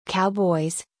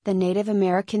cowboys, the Native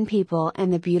American people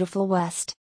and the beautiful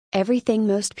West. Everything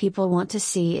most people want to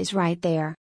see is right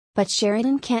there. But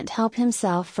Sheridan can't help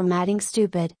himself from adding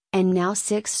stupid, and now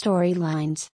 6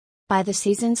 storylines. By the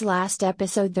season's last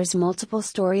episode there's multiple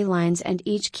storylines and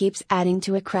each keeps adding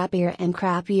to a crappier and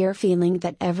crappier feeling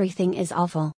that everything is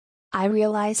awful. I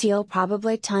realize he'll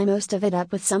probably tie most of it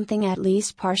up with something at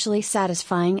least partially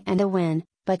satisfying and a win,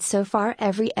 but so far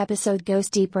every episode goes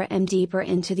deeper and deeper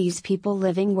into these people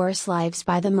living worse lives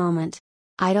by the moment.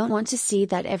 I don't want to see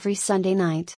that every Sunday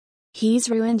night. He's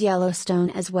ruined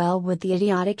Yellowstone as well with the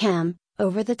idiotic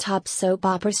over-the-top soap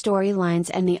opera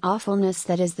storylines and the awfulness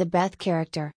that is the Beth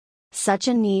character. Such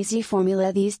an easy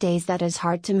formula these days that is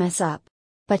hard to mess up.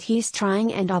 But he's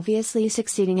trying and obviously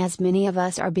succeeding as many of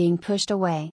us are being pushed away.